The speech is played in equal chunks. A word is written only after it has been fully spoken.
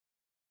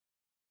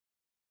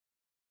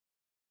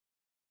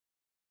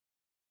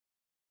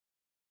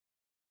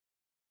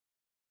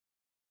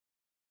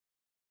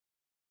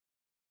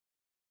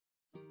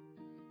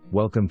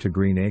Welcome to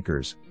Greene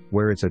Acres,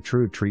 where it's a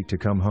true treat to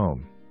come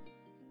home.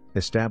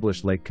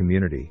 Established lake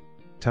community,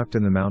 tucked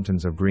in the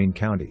mountains of Greene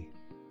County.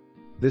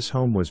 This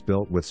home was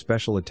built with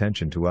special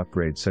attention to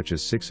upgrades such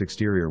as 6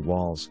 exterior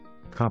walls,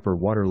 copper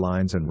water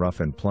lines and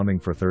rough-in plumbing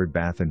for third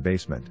bath and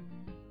basement.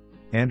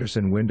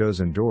 Andersen windows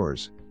and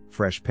doors,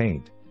 fresh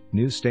paint,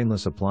 new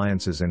stainless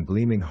appliances and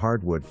gleaming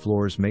hardwood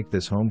floors make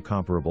this home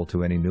comparable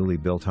to any newly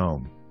built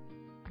home.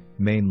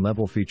 Main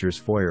level features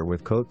foyer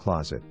with coat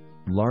closet,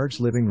 large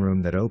living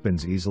room that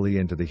opens easily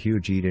into the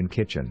huge eat-in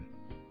kitchen.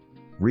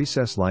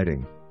 Recess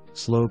lighting,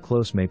 slow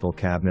close maple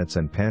cabinets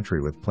and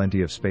pantry with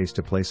plenty of space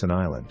to place an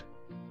island.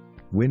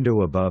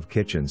 Window above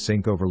kitchen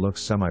sink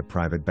overlooks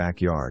semi-private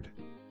backyard.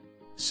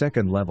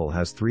 Second level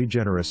has 3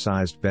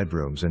 generous-sized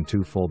bedrooms and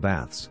 2 full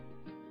baths.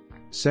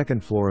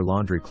 Second floor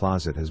laundry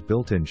closet has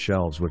built-in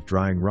shelves with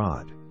drying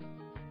rod.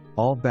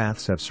 All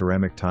baths have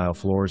ceramic tile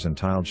floors and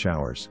tiled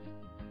showers.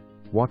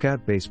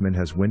 Walkout basement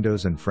has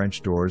windows and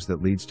French doors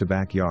that leads to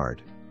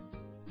backyard.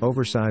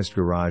 Oversized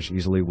garage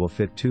easily will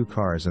fit 2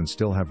 cars and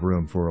still have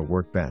room for a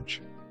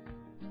workbench.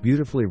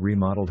 Beautifully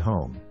remodeled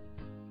home.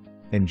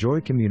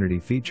 Enjoy community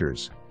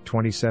features,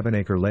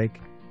 27-acre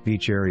lake,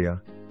 beach area,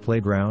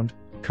 playground,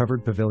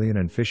 covered pavilion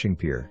and fishing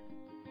pier.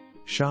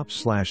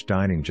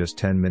 Shops/dining just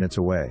 10 minutes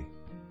away.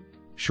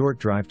 Short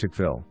drive to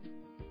Cville.